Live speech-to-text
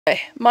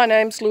My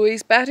name's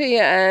Louise Batty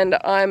and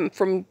I'm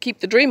from Keep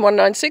the Dream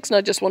 196, and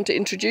I just want to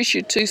introduce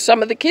you to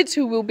some of the kids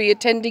who will be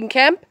attending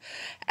camp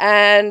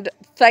and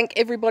thank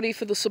everybody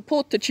for the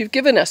support that you've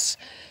given us.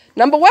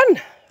 Number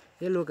one.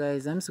 Hello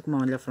guys, I'm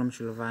Sukumawandla from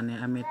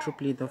Shiluvane. I'm a troop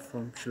leader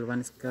from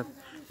Shiluvane Scap.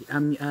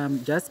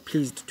 I'm just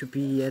pleased to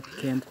be at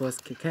camp because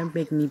camp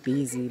make me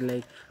busy,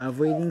 like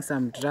avoiding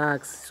some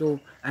drugs. So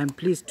I'm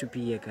pleased to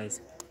be here,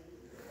 guys.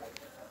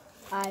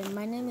 Hi,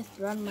 my name is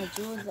Ran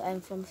Majuz.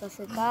 I'm from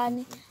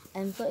Sasekani.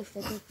 I'm so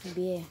excited to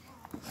be here.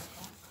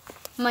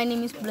 My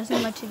name is Blessing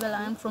Matibela.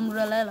 I'm from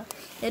Ralela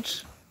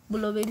at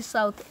Bulobedi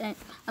South. And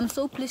I'm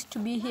so pleased to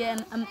be here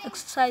and I'm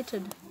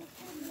excited.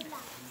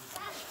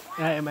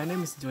 Hi, my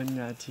name is John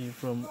Nati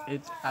from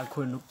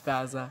Alkonuk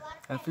Plaza.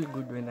 I feel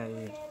good when I'm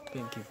here.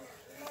 Thank you.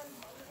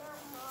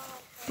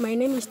 My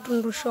name is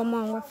Tundu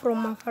Shomangwa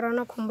from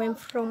Mafarana Combine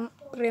from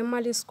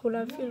Remali School.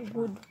 I feel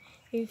good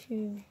if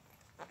you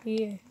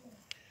here.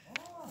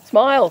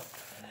 Smile.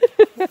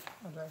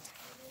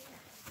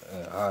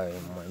 Hi,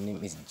 my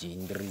name is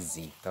Jindri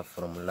Zita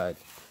from Lad.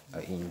 I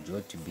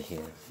enjoy to be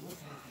here.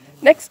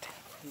 Next.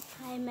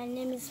 Hi, my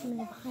name is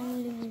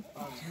Mlebhan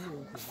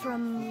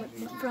from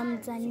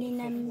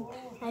Zanina.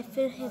 I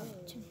feel happy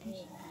to be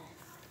here.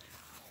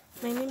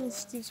 My name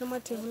is Ticho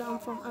Matebula. I'm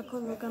from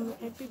Akonok. I'm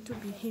happy to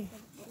be here.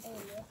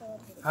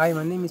 Hi,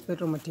 my name is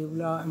Petro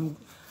Matebula.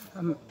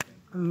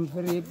 I'm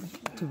very happy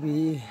to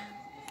be here.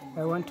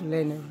 I want to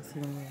learn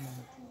everything.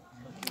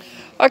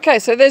 Okay,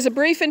 so there's a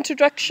brief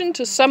introduction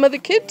to some of the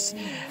kids.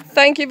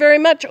 Thank you very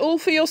much all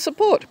for your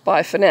support.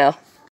 Bye for now.